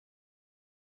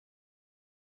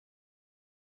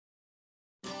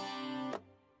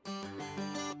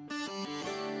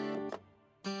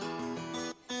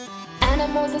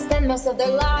animals that spend most of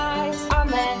their lives on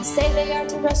land say they are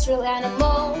terrestrial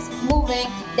animals, moving.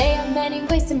 They have many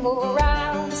ways to move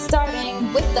around,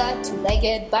 starting with the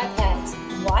two-legged bipeds.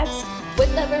 What?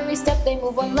 With every step they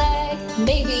move one leg.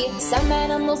 Maybe some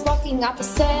animals walking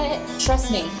opposite.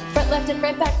 Trust me, front, left, and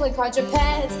right back like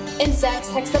quadrupeds. Insects,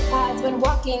 hexapods, when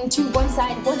walking to one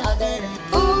side, one other.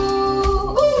 Ooh,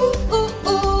 ooh, ooh,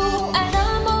 ooh.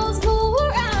 Animals move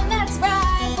around, that's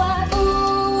right. But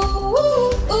ooh,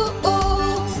 ooh, ooh,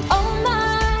 ooh. Oh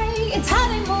my, it's how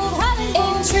they move, how they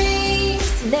move. In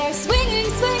trees, they're swinging,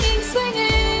 swinging,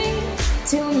 swinging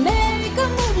to make a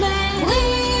movement.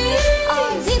 Fleas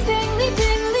are leaping,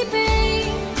 leaping,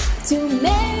 leaping to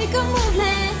make a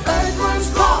movement. Earthworms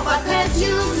crawl, bipeds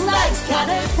use legs.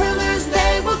 Caterpillars,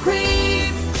 they will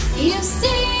creep. You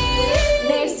see,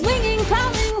 they're swinging,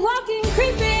 crawling, walking,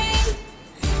 creeping.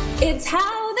 It's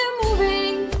how they're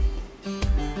moving,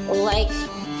 like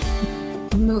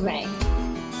moving.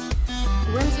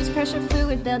 Worms use pressure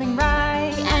fluid building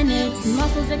right, and its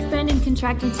muscles expanding,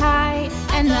 contracting tight,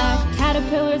 and the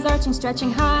caterpillars arching,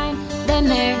 stretching high. Then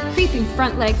they're creeping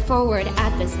front leg forward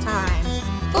at this time.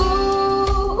 Ooh,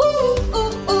 ooh,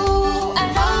 ooh, ooh.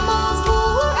 Animals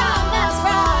move around, that's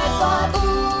right. But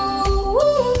ooh,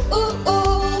 ooh, ooh,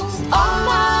 ooh. Oh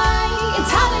my,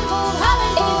 it's how they move, how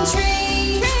they move. In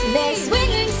trees, they're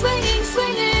swinging, swinging,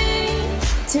 swinging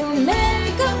to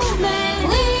make a movement.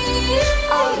 Fleas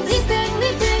are leaping,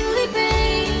 leaping,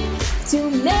 leaping to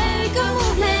make a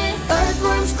movement.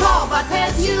 Earthworms crawl,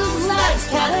 bipeds use legs.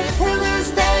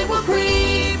 Caterpillars, they will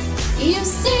creep. You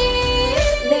see,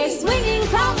 they're swinging,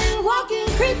 crawling, walking,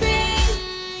 creeping.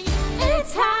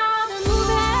 It's how they're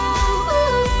moving.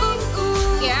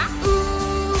 Yeah.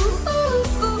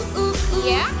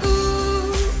 Yeah.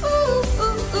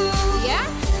 Yeah.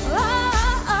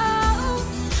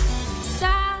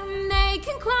 Some they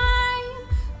can climb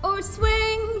or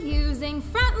swing using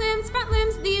front limbs. Front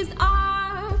limbs, these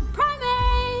are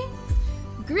primates,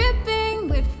 gripping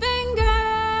with fingers.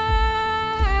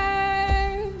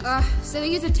 So they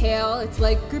use a tail, it's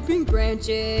like gripping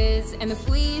branches. And the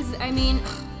fleas, I mean,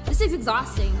 this is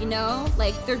exhausting, you know?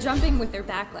 Like, they're jumping with their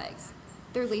back legs.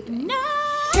 They're leaping. No!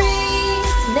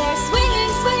 Trees, they're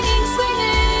swinging, swinging,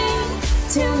 swinging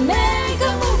to make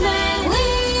a movement.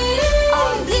 Fleas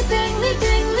are leaping,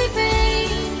 leaping,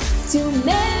 leaping to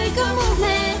make a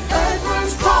movement.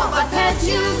 Earthworms crawl, bipeds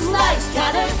use legs.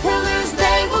 Caterpillars,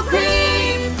 they will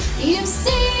creep. You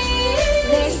see,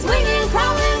 they're swinging,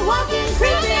 crawling, walking,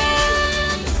 creeping.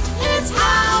 It's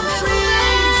how they move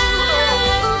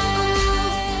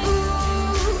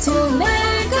To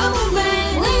make a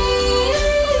movement.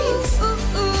 Fleas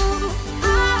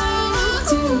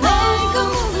to make a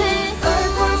movement.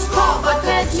 Earthworms crawl,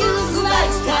 bipeds use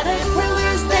legs.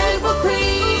 Caterpillars, they will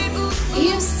creep.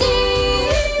 You see,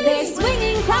 they're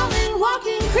swinging, crawling,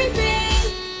 walking, creeping.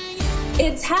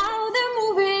 It's how